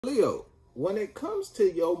Leo, when it comes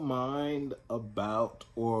to your mind about,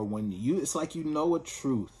 or when you, it's like you know a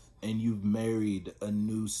truth and you've married a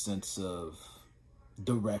new sense of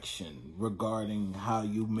direction regarding how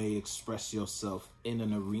you may express yourself in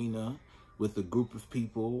an arena with a group of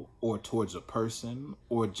people or towards a person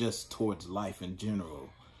or just towards life in general.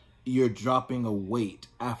 You're dropping a weight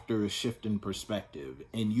after a shift in perspective,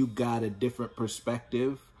 and you got a different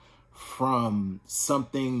perspective from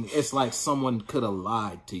something. It's like someone could have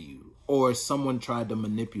lied to you, or someone tried to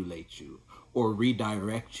manipulate you or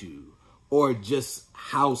redirect you, or just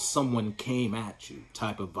how someone came at you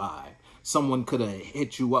type of vibe. Someone could have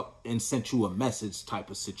hit you up and sent you a message type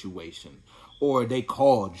of situation, or they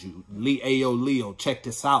called you, Ayo Leo, check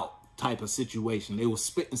this out type of situation. They were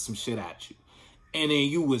spitting some shit at you, and then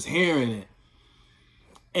you was hearing it.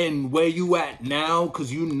 And where you at now, because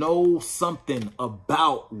you know something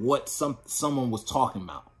about what someone was talking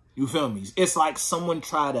about. You feel me? It's like someone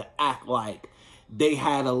tried to act like they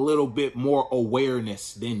had a little bit more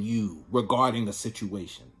awareness than you regarding a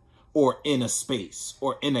situation or in a space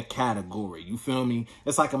or in a category. You feel me?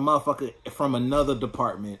 It's like a motherfucker from another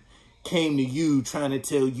department came to you trying to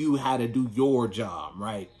tell you how to do your job,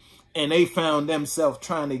 right? And they found themselves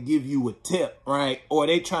trying to give you a tip, right? Or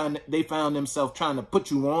they found themselves trying to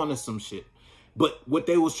put you on to some shit. But what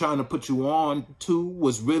they was trying to put you on to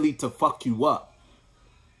was really to fuck you up.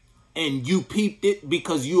 And you peeped it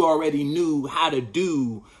because you already knew how to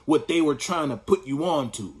do what they were trying to put you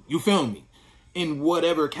on to. You feel me? In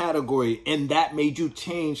whatever category. And that made you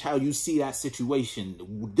change how you see that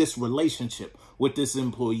situation, this relationship with this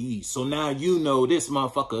employee. So now you know this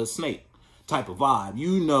motherfucker a snake type of vibe.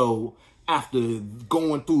 You know, after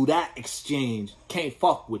going through that exchange, can't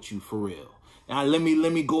fuck with you for real. Now let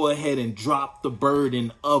me go ahead and drop the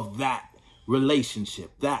burden of that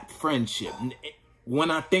relationship, that friendship.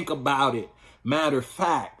 When I think about it, matter of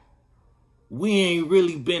fact, we ain't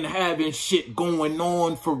really been having shit going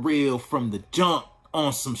on for real from the jump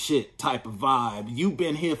on some shit type of vibe. You've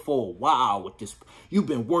been here for a while with this. You've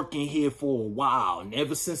been working here for a while. And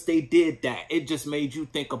ever since they did that, it just made you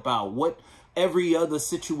think about what every other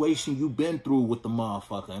situation you've been through with the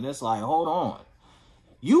motherfucker. And it's like, hold on.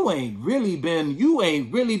 You ain't really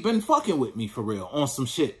been fucking with me for real on some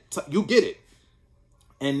shit. You get it.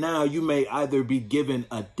 And now you may either be given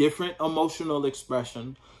a different emotional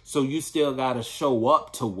expression, so you still got to show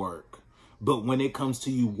up to work. But when it comes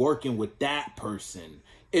to you working with that person,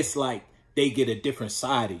 it's like they get a different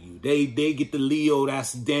side of you. They get the Leo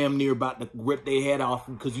that's damn near about to rip their head off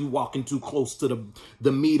because you walking too close to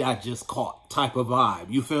the meat I just caught type of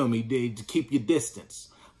vibe. You feel me? They keep your distance.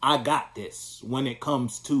 I got this when it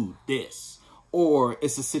comes to this. Or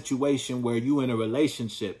it's a situation where you in a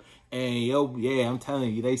relationship and yo, yeah, I'm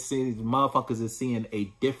telling you, they see these motherfuckers are seeing a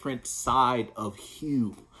different side of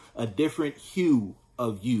hue, a different hue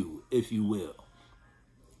of you, if you will.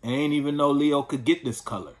 I ain't even know Leo could get this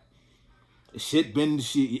color.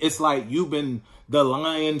 It's like you been the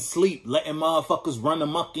lion sleep, letting motherfuckers run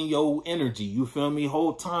amok in your energy. You feel me?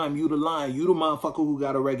 Whole time you the lion, you the motherfucker who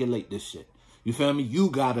gotta regulate this shit. You feel me? You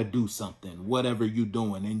gotta do something, whatever you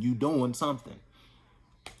doing, and you doing something.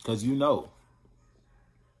 Cause you know.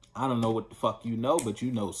 I don't know what the fuck you know, but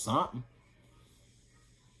you know something.